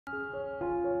Hello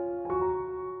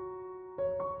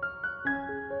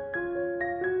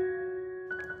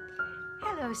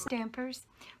Stampers,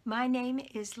 my name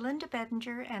is Linda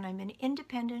Bedinger and I'm an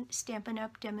independent Stampin'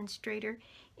 Up! Demonstrator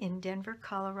in Denver,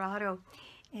 Colorado.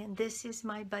 And this is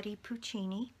my buddy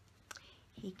Puccini.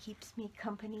 He keeps me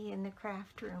company in the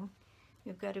craft room.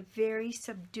 We've got a very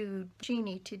subdued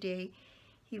Puccini today.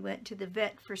 He went to the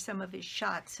vet for some of his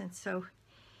shots and so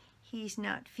he's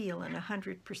not feeling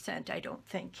 100%, I don't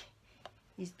think.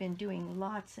 He's been doing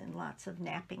lots and lots of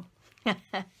napping.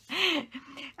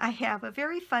 I have a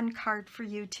very fun card for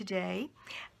you today.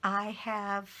 I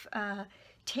have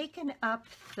taken up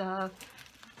the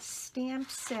stamp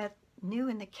set new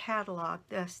in the catalog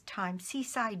this time,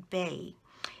 Seaside Bay.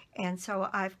 And so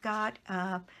I've got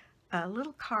a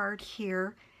little card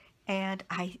here and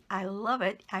I love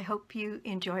it. I hope you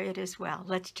enjoy it as well.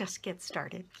 Let's just get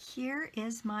started. Here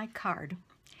is my card.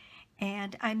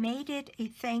 And I made it a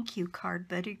thank you card,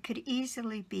 but it could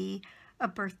easily be a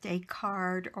birthday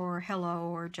card or hello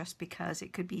or just because.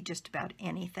 It could be just about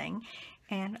anything.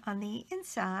 And on the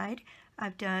inside,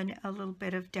 I've done a little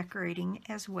bit of decorating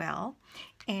as well.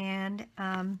 And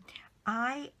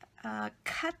I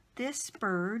cut this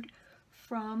bird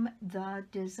from the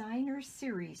designer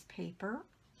series paper.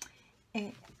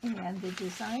 And the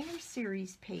designer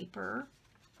series paper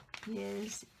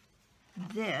is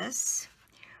this,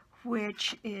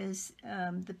 which is,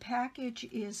 the package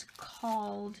is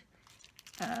called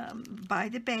By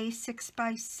the Bay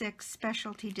 6x6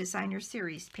 Specialty Designer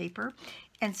Series paper,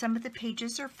 and some of the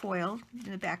pages are foiled.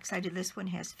 The back side of this one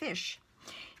has fish.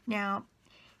 Now,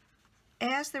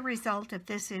 as the result of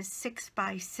this is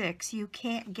 6x6, you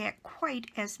can't get quite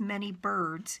as many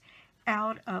birds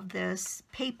out of this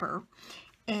paper,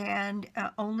 and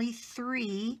only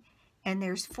 3, and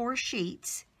there's 4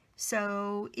 sheets.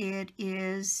 So it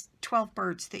is 12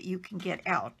 birds that you can get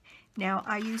out. Now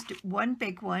I used one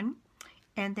big one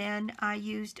and then I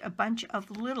used a bunch of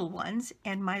little ones,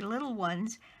 and my little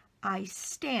ones I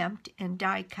stamped and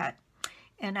die cut.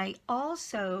 And I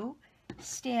also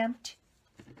stamped,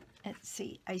 let's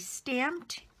see, I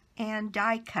stamped and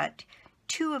die cut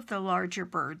 2 of the larger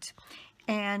birds.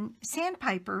 And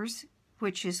sandpipers,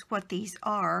 which is what these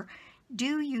are,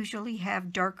 do usually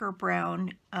have darker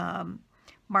brown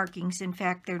markings. In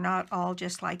fact, they're not all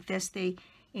just like this. They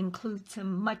include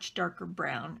some much darker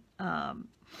brown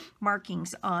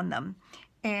markings on them.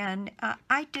 And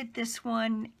I did this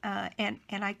one and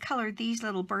I colored these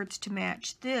little birds to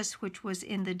match this, which was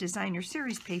in the designer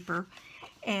series paper.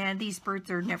 And these birds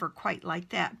are never quite like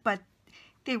that, but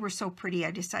they were so pretty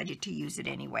I decided to use it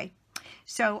anyway.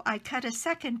 So I cut a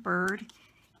second bird,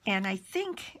 and I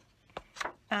think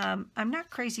I'm not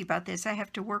crazy about this. I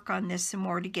have to work on this some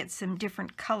more to get some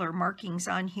different color markings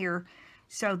on here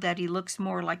so that he looks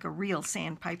more like a real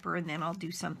sandpiper, and then I'll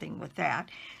do something with that.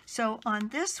 So on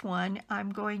this one,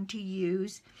 I'm going to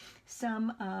use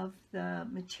some of the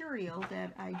material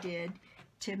that I did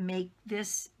to make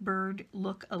this bird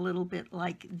look a little bit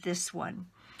like this one.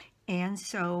 And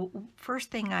so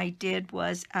first thing I did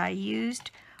was I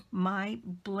used my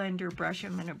blender brush.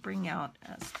 I'm going to bring out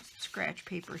scratch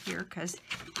paper here because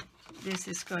this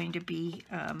is going to be,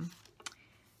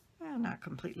 well, not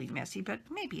completely messy, but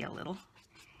maybe a little.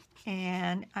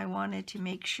 And I wanted to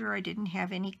make sure I didn't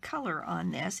have any color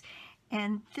on this.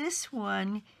 And this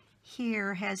one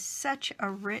here has such a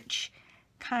rich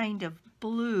kind of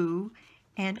blue,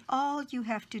 and all you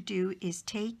have to do is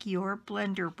take your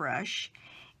blender brush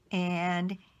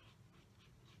and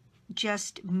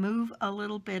just move a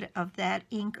little bit of that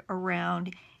ink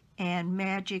around, and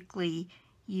magically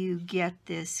you get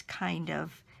this kind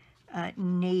of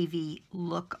navy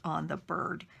look on the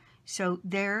bird. So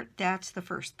there, that's the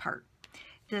first part.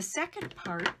 The second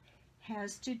part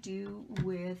has to do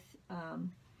with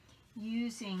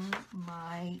using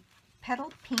my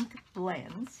petal pink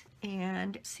blends,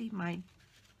 and see my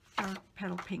dark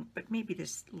petal pink, but maybe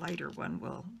this lighter one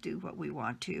will do what we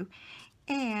want to.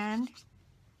 And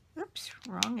oops,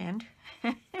 wrong end.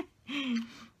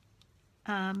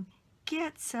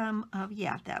 Get some of,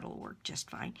 yeah, that'll work just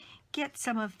fine. Get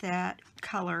some of that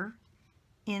color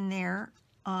in there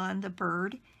on the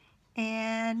bird,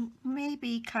 and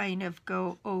maybe kind of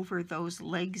go over those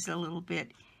legs a little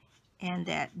bit and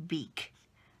that beak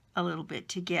a little bit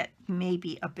to get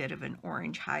maybe a bit of an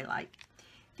orange highlight.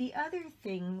 The other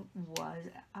thing was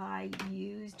I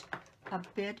used a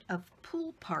bit of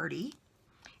Pool Party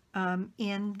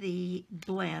in the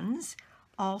blends,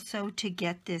 also to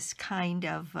get this kind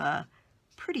of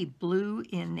pretty blue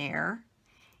in there.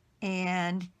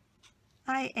 And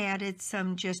I added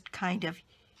some just kind of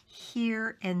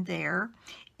here and there.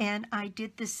 And I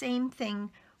did the same thing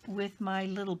with my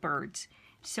little birds.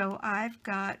 So I've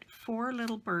got 4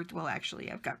 little birds. Well,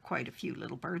 actually, I've got quite a few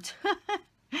little birds.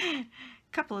 A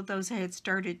couple of those I had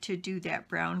started to do that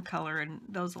brown color, and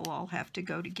those will all have to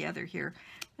go together here.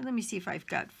 And let me see if I've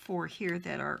got 4 here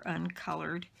that are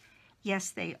uncolored. Yes,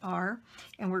 they are.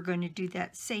 And we're going to do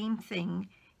that same thing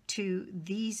to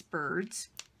these birds.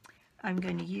 I'm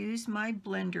going to use my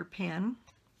blender pen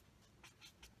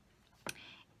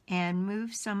and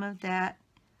move some of that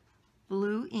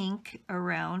blue ink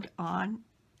around on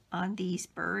these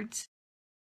birds.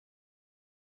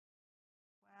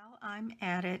 While I'm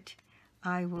at it,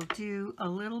 I will do a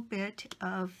little bit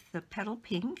of the petal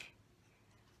pink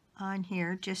on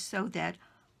here just so that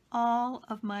all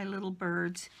of my little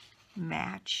birds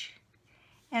match.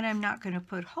 And I'm not going to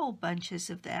put whole bunches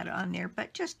of that on there,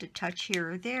 but just a touch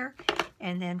here or there,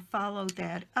 and then follow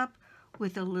that up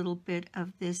with a little bit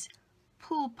of this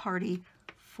pool party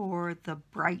for the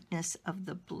brightness of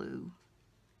the blue.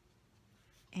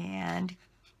 And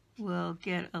we'll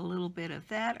get a little bit of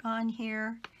that on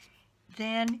here.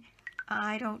 Then,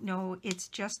 I don't know, it's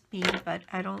just me, but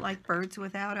I don't like birds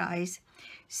without eyes.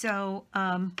 So,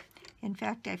 in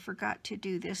fact, I forgot to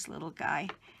do this little guy.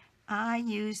 I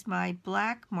use my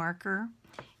black marker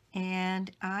and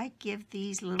I give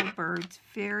these little birds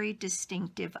very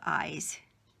distinctive eyes.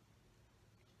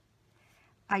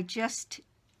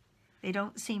 They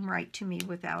don't seem right to me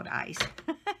without eyes.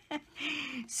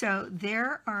 So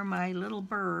there are my little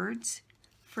birds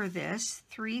for this,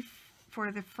 3 for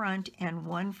the front and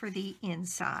 1 for the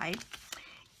inside.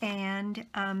 And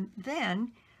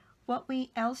then what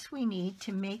else we need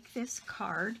to make this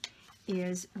card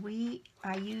is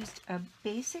I used a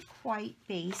basic white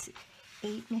base,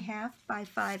 8.5 by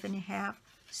 5.5,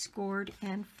 scored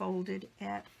and folded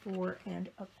at 4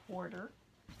 1/4.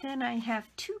 Then I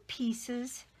have 2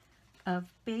 pieces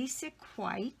of basic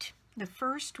white. The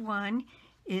first one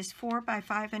is 4 by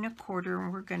 5 1/4,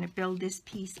 and we're going to build this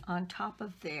piece on top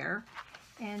of there.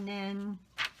 And then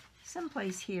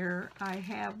someplace here I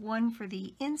have 1 for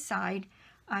the inside.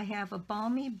 I have a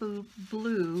balmy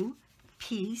blue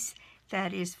piece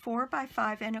that is 4 by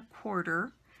 5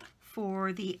 1/4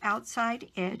 for the outside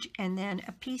edge, and then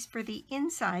a piece for the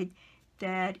inside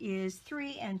that is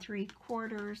 3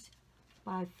 3/4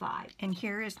 by 5. And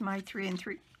here is my 3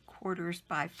 3/4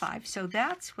 by 5. So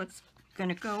that's what's going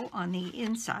to go on the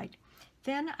inside.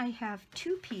 Then I have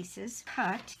 2 pieces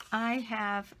cut. I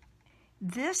have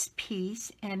this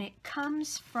piece, and it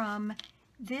comes from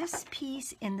this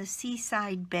piece in the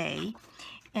Seaside Bay,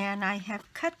 and I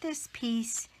have cut this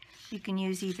piece. You can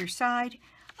use either side.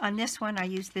 On this one I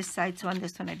use this side, so on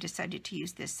this one I decided to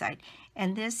use this side.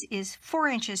 And this is 4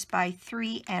 inches by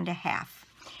 3 1/2.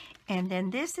 And then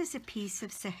this is a piece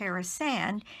of Sahara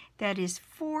sand that is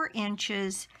 4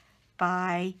 inches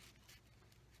by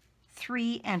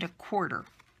 3 1/4.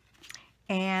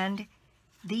 And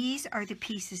these are the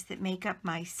pieces that make up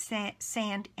my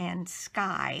sand and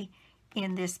sky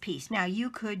in this piece. Now you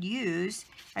could use,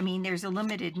 there's a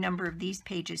limited number of these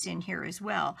pages in here as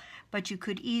well, but you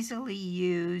could easily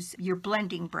use your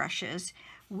blending brushes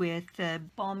with the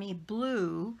balmy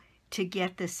blue to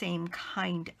get the same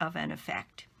kind of an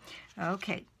effect.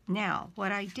 Okay, now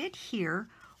what I did here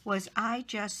was I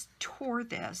just tore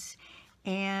this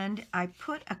and I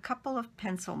put a couple of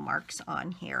pencil marks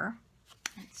on here.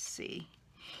 Let's see.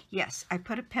 Yes, I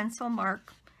put a pencil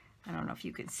mark. I don't know if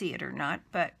you can see it or not,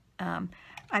 but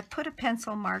I put a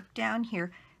pencil mark down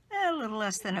here, a little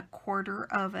less than 1/4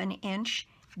 of an inch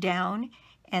down,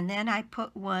 and then I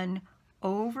put one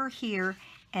over here,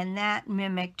 and that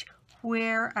mimicked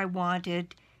where I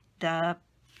wanted the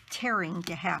tearing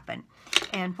to happen.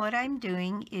 And what I'm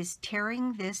doing is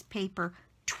tearing this paper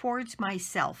towards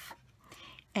myself.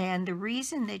 And the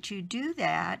reason that you do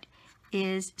that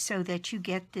is so that you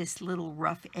get this little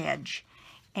rough edge.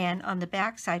 And on the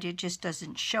back side, it just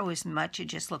doesn't show as much. It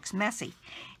just looks messy.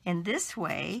 And this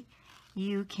way,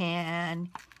 you can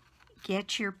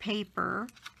get your paper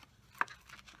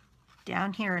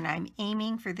down here. And I'm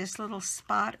aiming for this little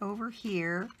spot over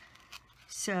here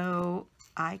so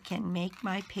I can make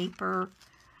my paper,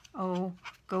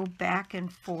 go back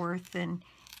and forth and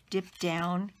dip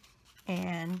down.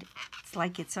 And it's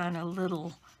like it's on a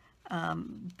little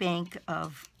bank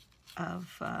of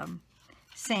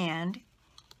sand.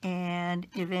 And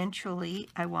eventually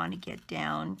I want to get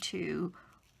down to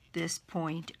this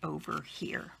point over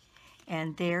here.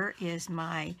 And there is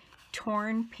my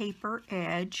torn paper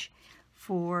edge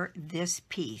for this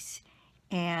piece.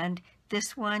 And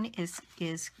this one is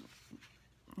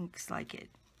looks like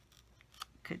it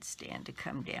could stand to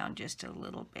come down just a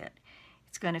little bit.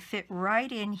 It's going to fit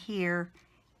right in here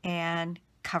and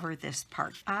cover this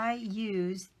part. I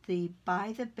use the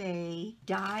By the Bay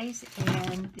dies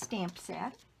and stamp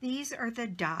set. These are the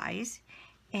dies,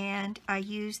 and I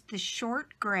used the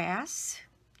short grass.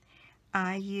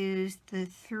 I used the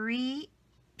 3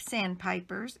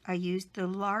 sandpipers. I used the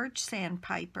large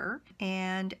sandpiper,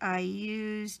 and I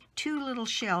used 2 little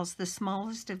shells, the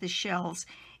smallest of the shells,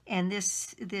 and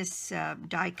this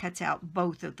die cuts out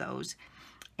both of those.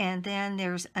 And then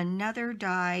there's another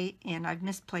die, and I've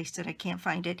misplaced it, I can't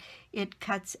find it. It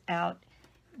cuts out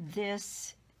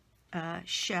this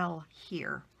shell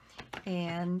here.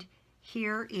 And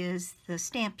here is the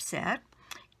stamp set.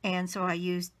 And so I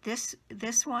used this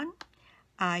one,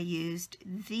 I used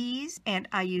these, and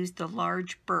I used the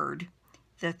large bird,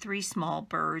 the 3 small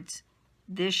birds,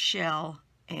 this shell,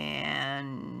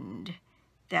 and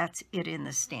that's it in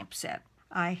the stamp set.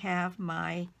 I have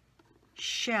my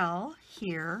shell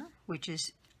here, which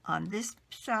is on this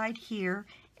side here,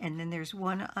 and then there's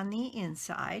one on the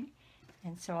inside.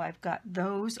 And so I've got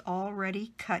those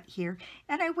already cut here.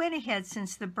 And I went ahead,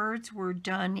 since the birds were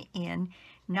done in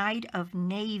Night of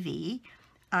Navy,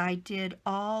 I did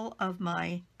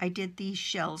these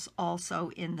shells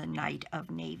also in the Night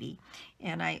of Navy.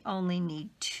 And I only need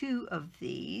 2 of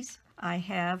these. I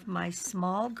have my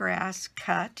small grass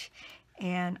cut,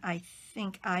 and I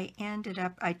think I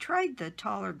tried the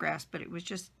taller grass, but it was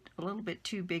just a little bit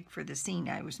too big for the scene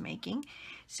I was making.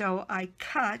 So I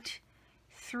cut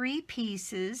 3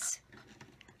 pieces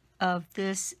of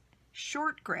this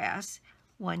short grass,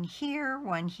 one here,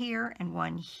 and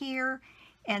one here,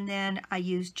 and then I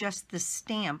used just the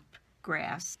stamp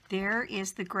grass. There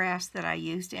is the grass that I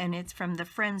used, and it's from the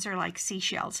Friends Are Like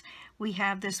Seashells. We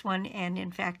have this one, and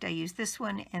in fact I used this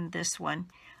one and this one.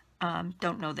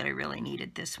 Don't know that I really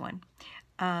needed this one,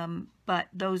 but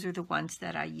those are the ones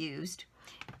that I used.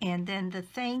 And then the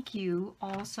thank you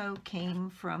also came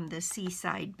from the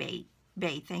Seaside Bay.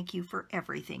 Thank you for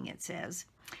everything, it says.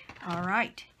 All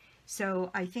right, so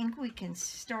I think we can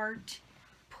start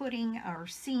putting our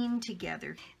scene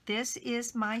together. This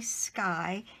is my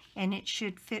sky, and it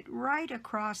should fit right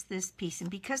across this piece.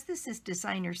 And because this is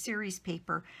designer series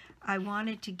paper, I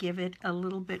wanted to give it a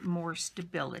little bit more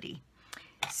stability.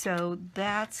 So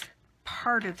that's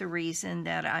part of the reason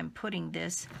that I'm putting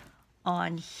this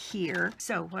on here.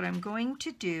 So what I'm going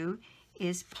to do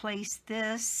is place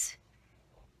this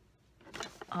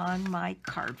on my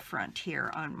card front here,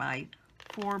 on my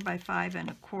 4 by 5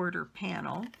 1/4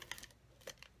 panel,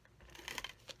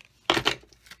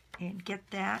 and get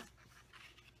that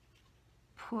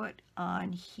put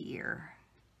on here.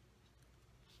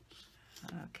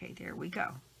 Okay, there we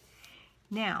go.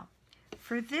 Now,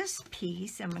 for this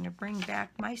piece, I'm going to bring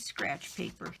back my scratch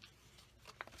paper.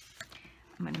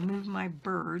 I'm going to move my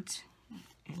birds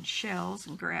and shells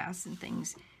and grass and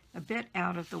things a bit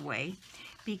out of the way,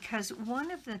 because one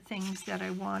of the things that I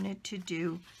wanted to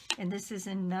do, and this is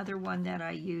another one that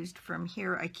I used from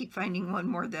here, I keep finding one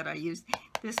more that I used.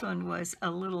 This one was a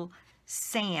little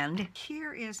sand.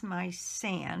 Here is my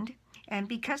sand, and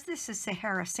because this is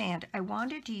Sahara sand, I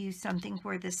wanted to use something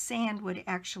where the sand would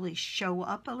actually show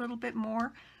up a little bit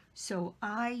more, so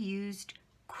I used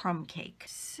crumb cake.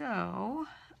 So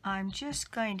I'm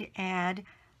just going to add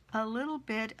a little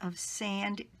bit of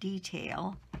sand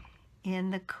detail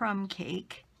in the crumb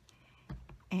cake,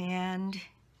 and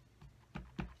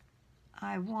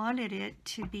I wanted it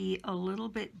to be a little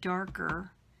bit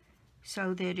darker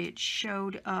so that it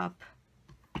showed up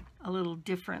a little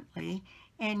differently.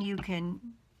 And you can,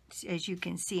 as you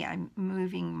can see, I'm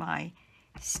moving my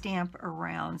stamp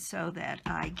around so that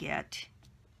I get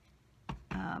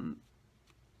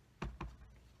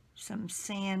some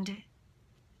sand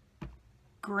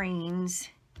grains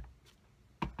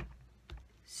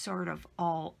sort of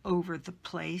all over the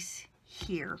place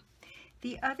here.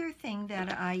 The other thing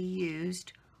that I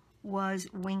used was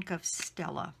Wink of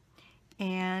Stella.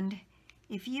 And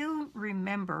if you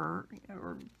remember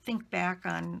or think back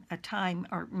on a time,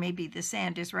 or maybe the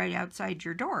sand is right outside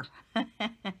your door,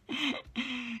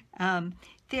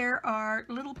 there are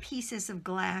little pieces of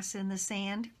glass in the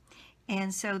sand,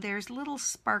 and so there's little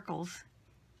sparkles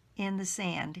in the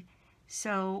sand.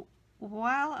 So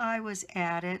while I was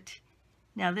at it,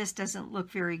 now this doesn't look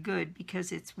very good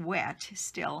because it's wet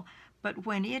still, but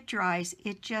when it dries,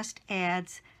 it just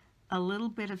adds a little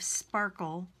bit of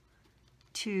sparkle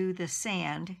to the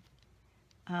sand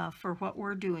for what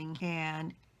we're doing.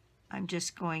 And I'm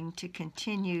just going to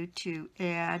continue to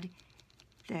add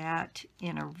that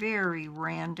in a very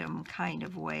random kind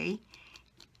of way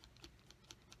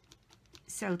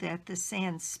so that the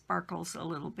sand sparkles a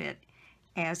little bit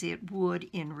as it would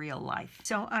in real life.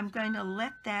 So I'm going to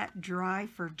let that dry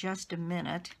for just a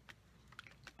minute,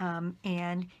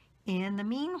 And in the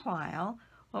meanwhile,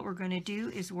 what we're going to do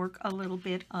is work a little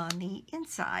bit on the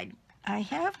inside. I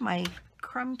have my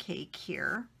crumb cake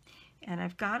here, and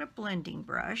I've got a blending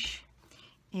brush,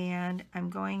 and I'm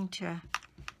going to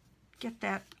get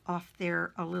that off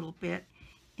there a little bit,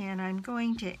 and I'm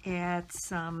going to add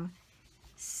some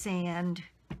sand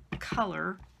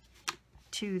color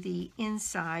to the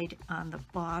inside on the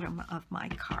bottom of my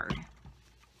card.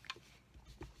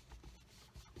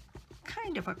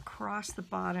 Kind of across the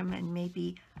bottom and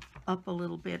maybe up a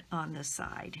little bit on the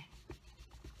side.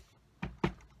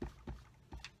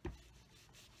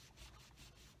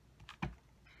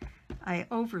 I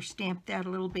overstamped that a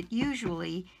little bit.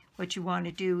 Usually what you want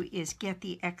to do is get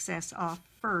the excess off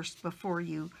first before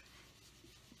you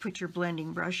put your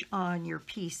blending brush on your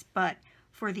piece, but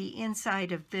for the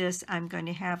inside of this, I'm going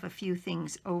to have a few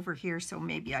things over here, so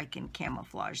maybe I can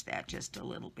camouflage that just a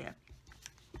little bit.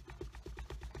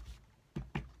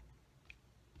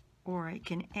 Or I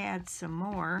can add some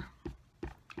more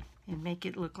and make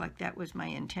it look like that was my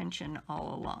intention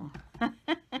all along.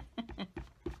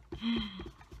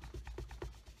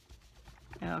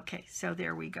 Okay, so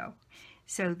there we go.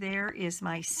 So there is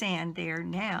my sand there.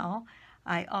 Now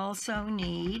I also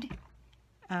need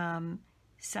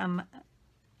some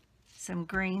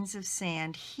grains of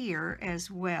sand here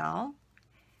as well,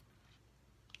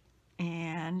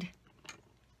 and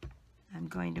I'm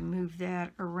going to move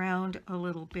that around a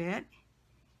little bit,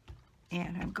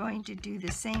 and I'm going to do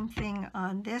the same thing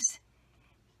on this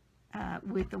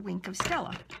with the Wink of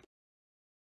Stella.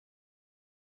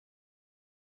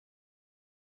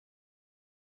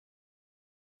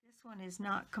 This one is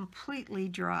not completely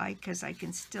dry because I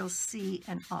can still see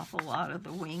an awful lot of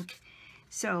the wink.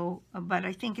 So, but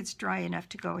I think it's dry enough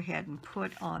to go ahead and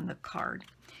put on the card.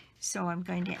 So I'm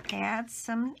going to add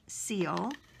some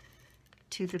seal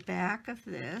to the back of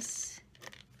this.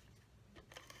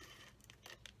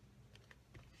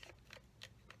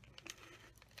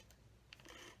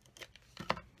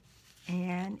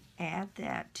 And add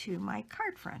that to my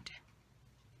card front.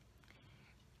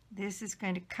 This is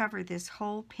going to cover this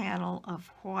whole panel of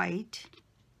white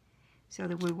so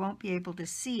that we won't be able to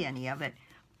see any of it,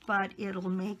 but it'll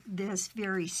make this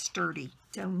very sturdy.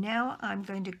 So now I'm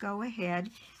going to go ahead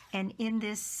and in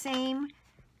this same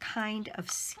kind of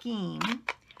scheme,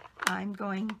 I'm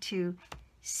going to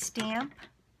stamp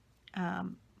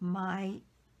my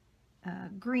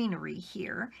greenery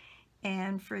here.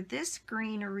 And for this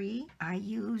greenery, I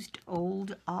used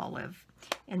old olive,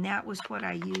 and that was what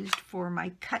I used for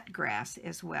my cut grass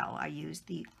as well. I used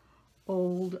the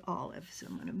old olive. So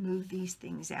I'm going to move these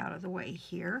things out of the way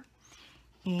here.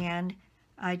 And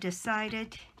I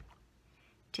decided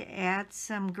to add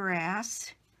some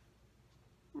grass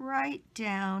right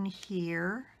down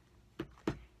here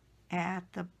at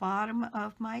the bottom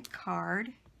of my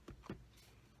card,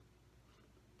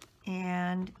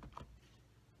 and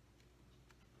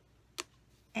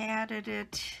added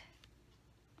it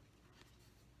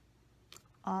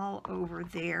all over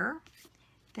there.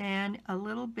 Then a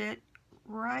little bit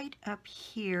right up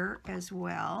here as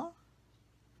well.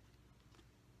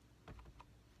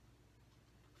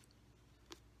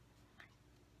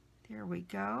 There we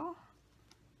go.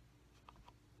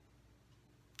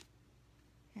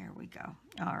 There we go.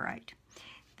 All right.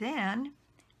 Then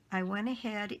I went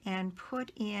ahead and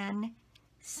put in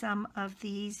some of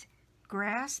these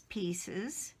grass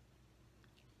pieces,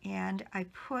 and I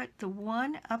put the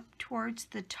one up towards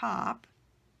the top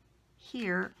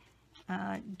here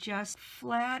just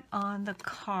flat on the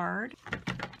card,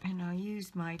 and I'll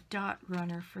use my dot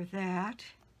runner for that.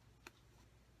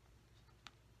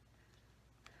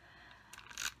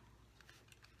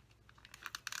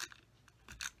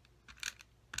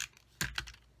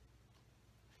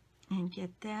 And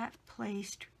get that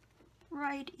placed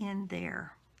right in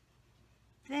there.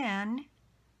 Then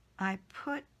I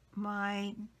put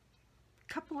my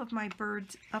couple of my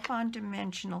birds up on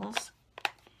dimensionals,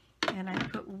 and I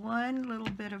put one little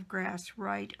bit of grass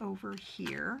right over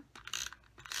here.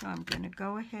 So I'm going to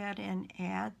go ahead and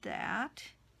add that.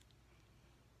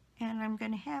 And I'm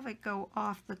going to have it go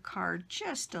off the card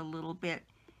just a little bit,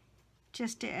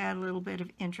 just to add a little bit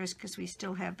of interest because we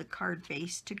still have the card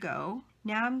base to go.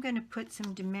 Now I'm going to put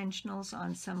some dimensionals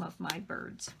on some of my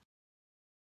birds.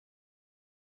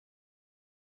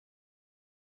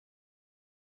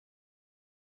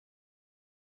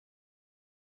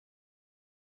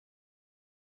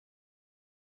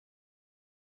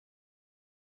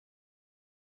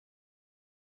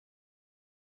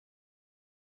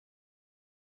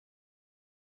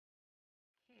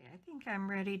 Okay, I think I'm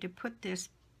ready to put this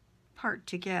part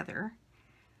together.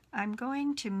 I'm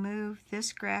going to move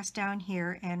this grass down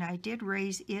here, and I did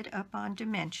raise it up on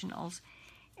dimensionals.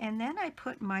 And then I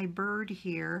put my bird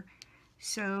here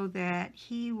so that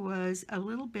he was a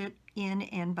little bit in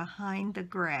and behind the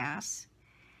grass.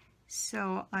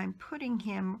 So I'm putting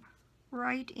him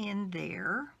right in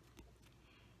there.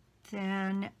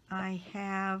 Then I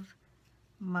have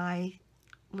my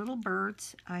little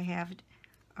birds. I have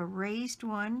a raised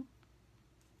one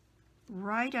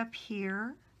right up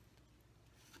here,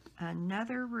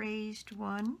 another raised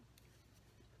one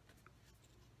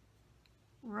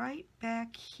right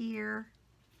back here,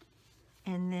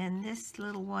 and then this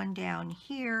little one down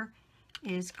here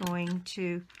is going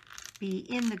to be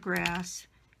in the grass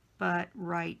but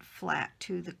right flat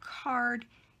to the card,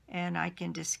 and I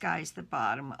can disguise the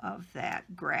bottom of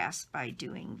that grass by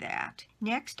doing that.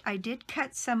 Next, I did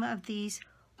cut some of these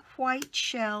white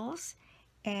shells,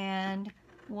 and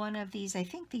one of these, I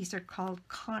think these are called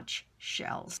conch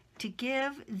shells. To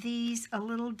give these a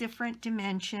little different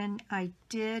dimension, I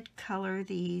did color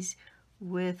these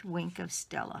with Wink of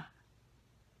Stella.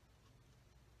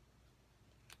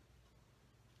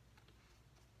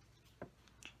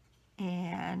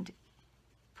 And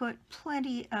put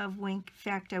plenty of Wink.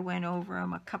 In fact, I went over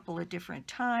them a couple of different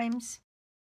times.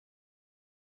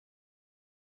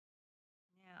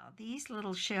 These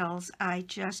little shells I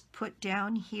just put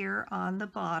down here on the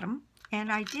bottom,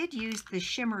 and I did use the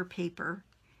shimmer paper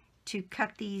to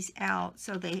cut these out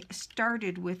so they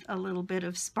started with a little bit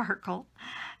of sparkle.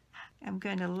 I'm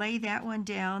going to lay that one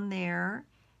down there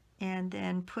and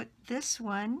then put this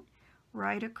one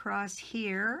right across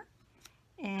here,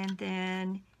 and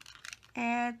then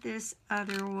add this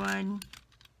other one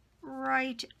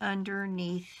right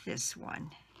underneath this one,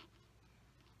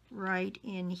 right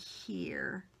in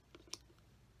here.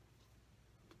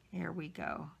 There we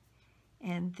go.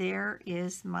 And there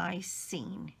is my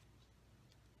scene.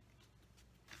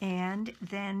 And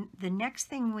then the next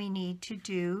thing we need to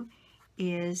do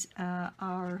is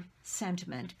our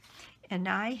sentiment. And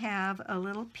I have a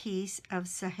little piece of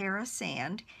Sahara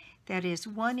sand that is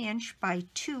 1 inch by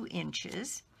 2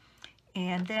 inches.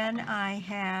 And then I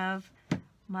have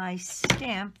my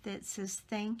stamp that says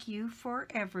thank you for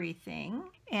everything.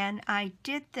 And I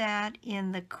did that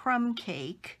in the crumb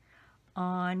cake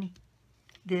on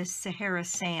this Sahara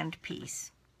sand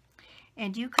piece.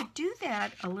 And you could do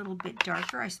that a little bit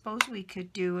darker. I suppose we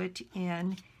could do it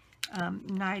in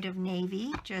Night of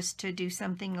Navy just to do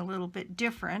something a little bit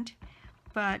different.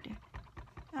 But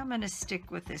I'm going to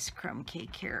stick with this crumb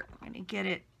cake here. I'm going to get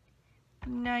it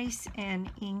nice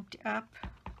and inked up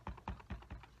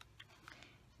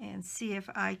and see if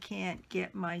I can't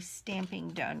get my stamping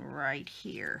done right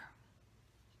here.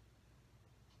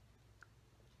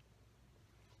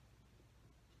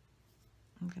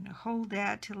 I'm going to hold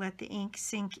that to let the ink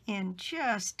sink in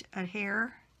just a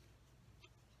hair.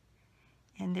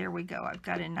 And there we go. I've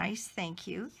got a nice thank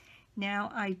you.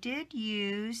 Now I did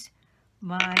use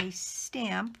my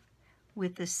stamp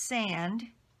with the sand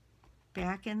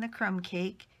back in the crumb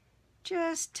cake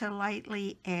just to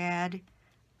lightly add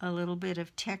a little bit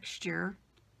of texture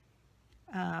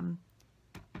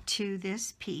to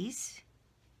this piece.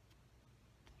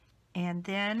 And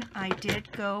then I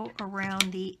did go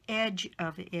around the edge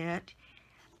of it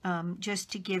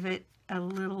just to give it a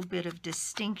little bit of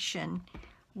distinction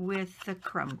with the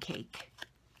crumb cake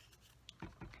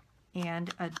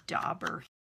and a dauber.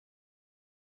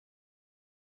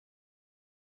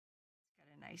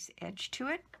 Got a nice edge to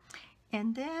it.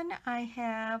 And then I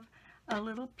have a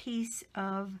little piece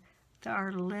of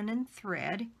our linen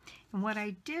thread. And what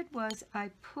I did was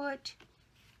I put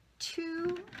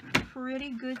 2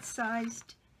 pretty good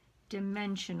sized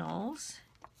dimensionals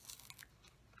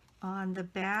on the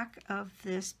back of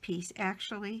this piece.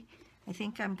 Actually, I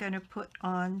think I'm going to put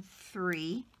on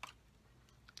 3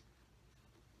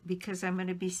 because I'm going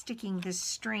to be sticking this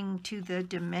string to the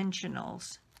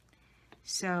dimensionals.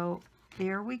 So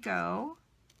there we go.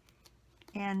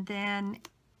 And then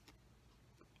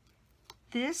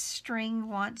this string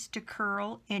wants to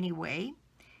curl anyway,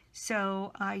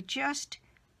 so I just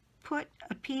put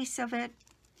a piece of it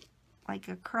like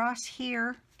across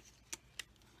here,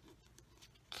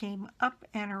 came up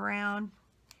and around.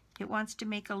 It wants to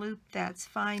make a loop, that's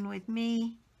fine with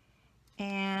me,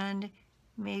 and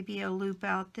maybe a loop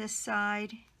out this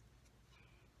side,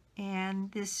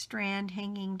 and this strand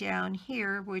hanging down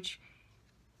here, which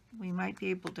we might be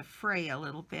able to fray a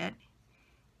little bit.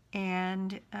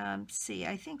 And see,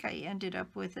 I think I ended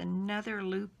up with another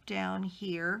loop down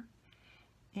here,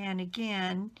 and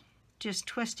again, just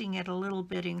twisting it a little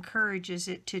bit encourages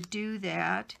it to do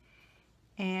that.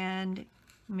 And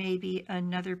maybe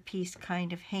another piece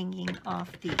kind of hanging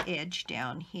off the edge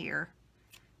down here.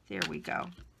 There we go.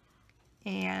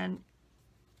 And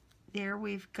there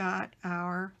we've got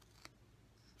our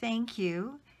thank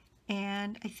you.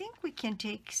 And I think we can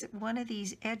take one of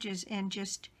these edges and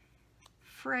just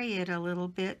fray it a little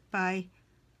bit by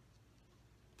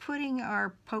putting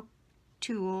our poke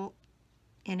tool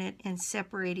in it and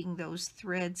separating those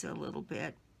threads a little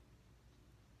bit.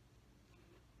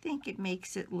 I think it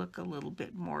makes it look a little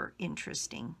bit more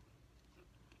interesting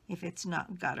if it's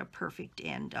not got a perfect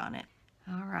end on it.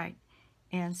 All right,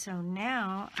 and so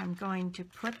now I'm going to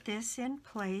put this in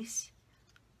place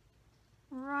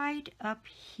right up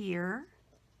here.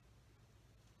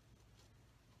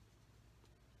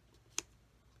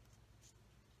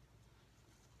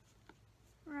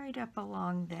 Right up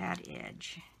along that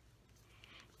edge.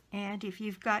 And if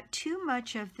you've got too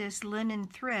much of this linen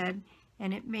thread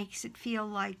and it makes it feel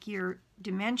like your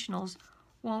dimensionals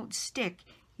won't stick,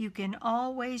 you can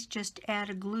always just add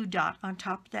a glue dot on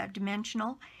top of that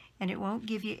dimensional, and it won't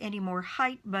give you any more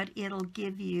height, but it'll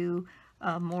give you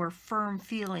a more firm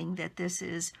feeling that this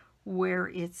is where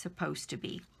it's supposed to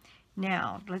be.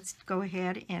 Now, let's go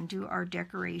ahead and do our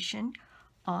decoration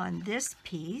on this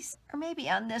piece, or maybe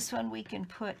on this one we can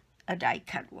put a die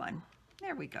cut one.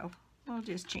 There we go. We'll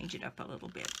just change it up a little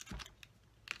bit.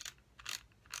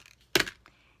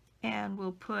 And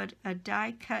we'll put a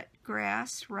die cut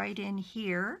grass right in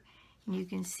here, and you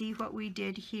can see what we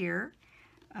did here.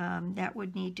 That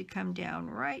would need to come down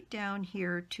right down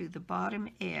here to the bottom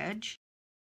edge.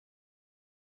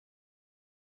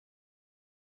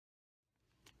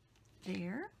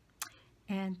 There.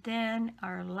 And then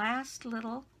our last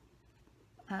little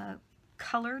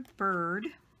colored bird,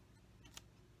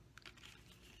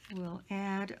 we'll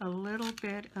add a little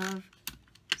bit of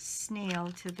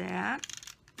snail to that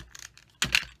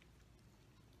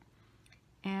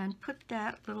and put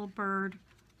that little bird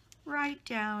right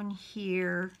down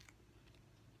here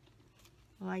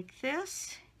like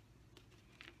this,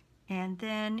 and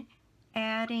then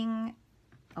adding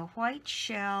a white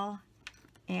shell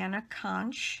and a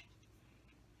conch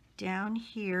down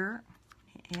here.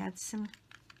 Add some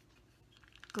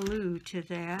glue to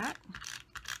that.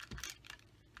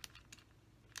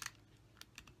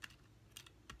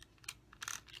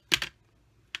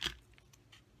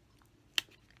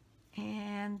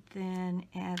 And then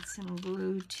add some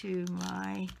glue to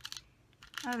my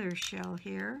other shell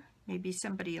here. Maybe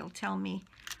somebody will tell me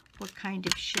what kind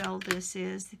of shell this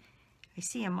is. I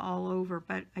see them all over,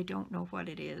 but I don't know what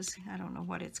it is. I don't know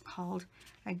what it's called.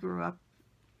 I grew up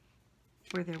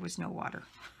where there was no water.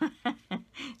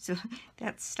 So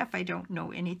that's stuff I don't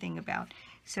know anything about.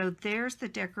 So there's the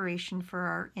decoration for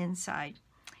our inside.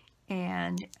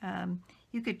 And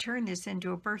you could turn this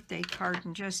into a birthday card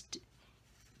in just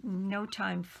no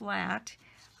time flat.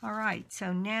 All right,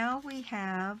 so now we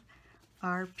have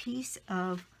our piece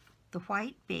of the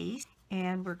white base,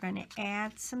 and we're going to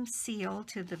add some seal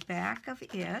to the back of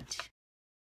it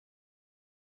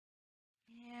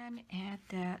and add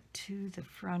that to the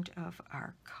front of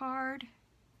our card.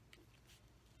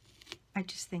 I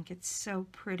just think it's so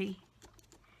pretty.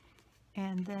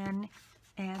 And then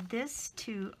add this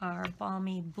to our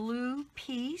balmy blue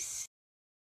piece.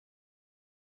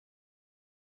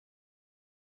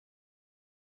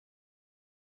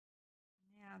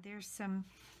 Now there's some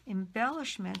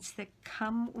embellishments that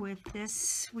come with this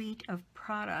suite of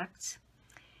products,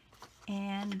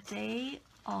 and they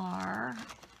are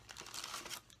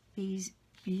these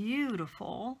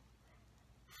beautiful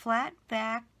flat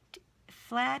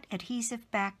adhesive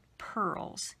back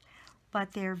pearls,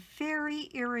 but they're very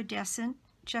iridescent,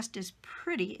 just as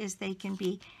pretty as they can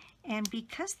be. And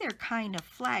because they're kind of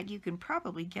flat, you can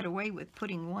probably get away with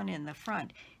putting one in the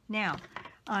front. Now,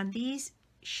 on these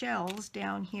shells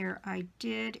down here, I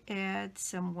did add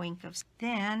some wink of.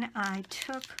 Then I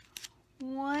took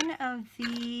one of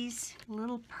these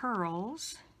little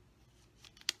pearls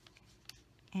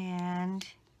and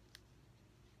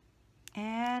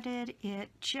added it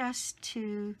just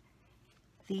to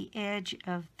the edge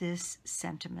of this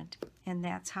sentiment, and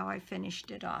that's how I finished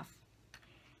it off.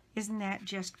 Isn't that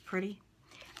just pretty?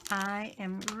 I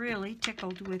am really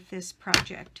tickled with this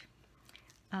project.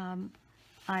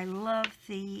 I love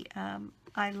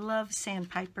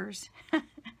sandpipers.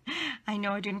 I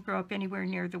know I didn't grow up anywhere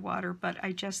near the water, but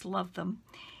I just love them.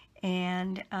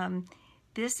 And I'm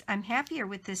happier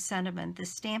with this sentiment. The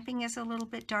stamping is a little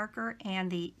bit darker, and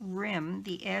the rim,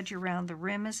 the edge around the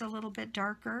rim, is a little bit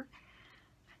darker.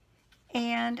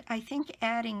 And I think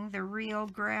adding the real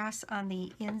grass on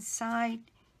the inside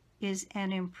is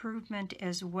an improvement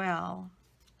as well.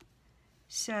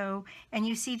 So, and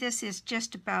you see this is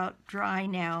just about dry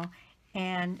now,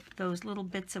 and those little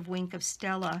bits of Wink of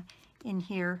Stella in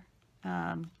here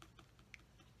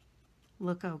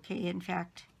look okay. In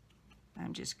fact,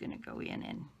 I'm just going to go in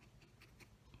and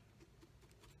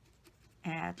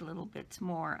add little bits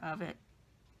more of it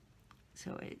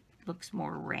so it looks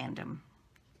more random.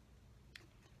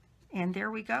 And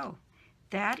there we go.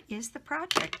 That is the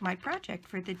project, my project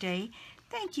for the day.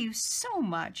 Thank you so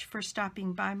much for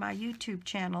stopping by my YouTube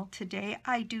channel today.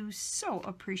 I do so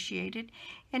appreciate it.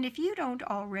 And if you don't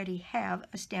already have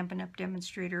a Stampin' Up!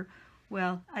 Demonstrator,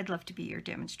 well, I'd love to be your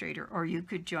demonstrator, or you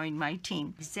could join my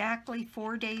team. Exactly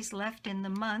 4 days left in the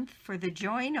month for the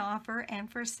join offer and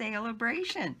for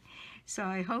celebration. So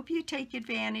I hope you take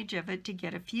advantage of it to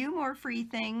get a few more free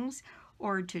things,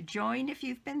 or to join if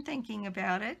you've been thinking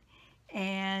about it.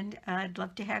 And I'd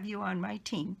love to have you on my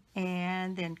team.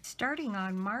 And then starting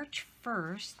on March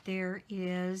 1st, there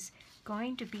is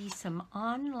going to be some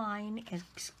online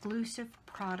exclusive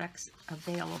products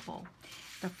available.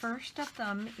 The first of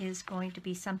them is going to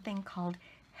be something called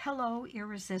Hello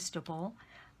Irresistible.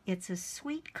 It's a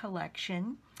sweet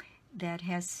collection that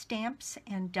has stamps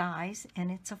and dies,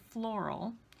 and it's a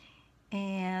floral.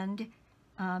 And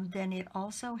then it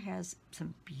also has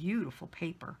some beautiful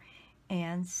paper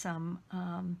and some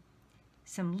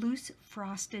loose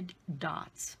frosted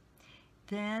dots.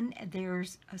 Then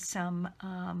there's some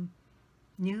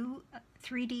new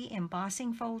 3D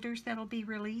embossing folders that'll be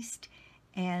released,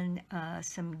 and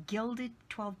some gilded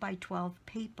 12 by 12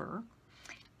 paper,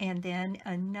 and then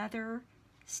another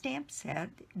stamp set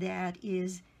that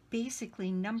is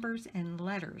basically numbers and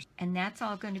letters, and that's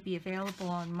all going to be available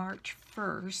on March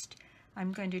 1st.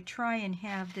 I'm going to try and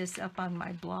have this up on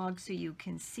my blog so you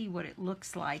can see what it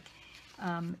looks like,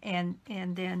 and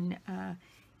then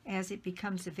as it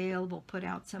becomes available, put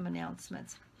out some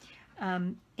announcements.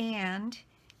 And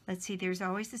let's see, there's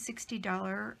always a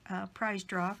 $60 prize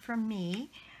draw from me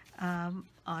on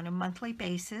a monthly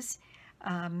basis,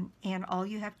 and all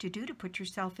you have to do to put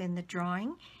yourself in the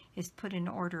drawing is put an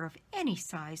order of any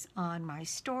size on my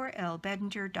store,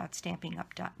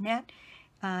 lbedinger.stampingup.net.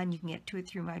 And you can get to it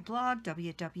through my blog,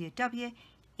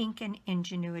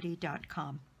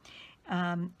 www.inkandingenuity.com.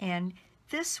 And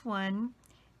this one,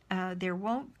 there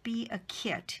won't be a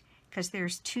kit because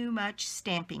there's too much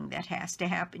stamping that has to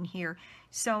happen here.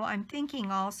 So I'm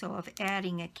thinking also of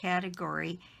adding a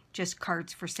category, just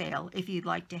cards for sale. If you'd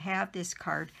like to have this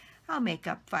card, I'll make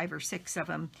up 5 or 6 of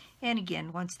them. And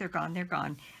again, once they're gone, they're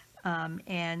gone.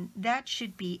 And that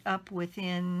should be up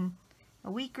within a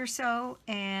week or so,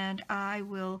 and I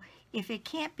will, if it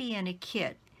can't be in a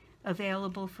kit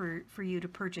available for you to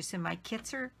purchase, and my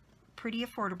kits are pretty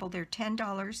affordable. They're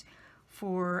 $10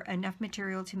 for enough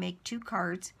material to make 2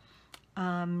 cards,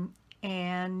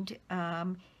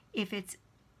 if it's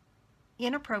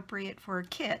inappropriate for a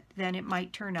kit, then it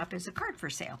might turn up as a card for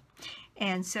sale.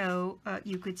 And so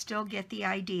you could still get the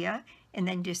idea and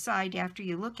then decide after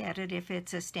you look at it if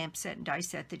it's a stamp set and die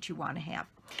set that you want to have.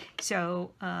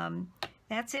 So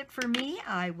that's it for me.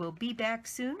 I will be back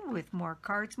soon with more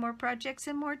cards, more projects,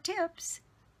 and more tips.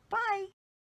 Bye!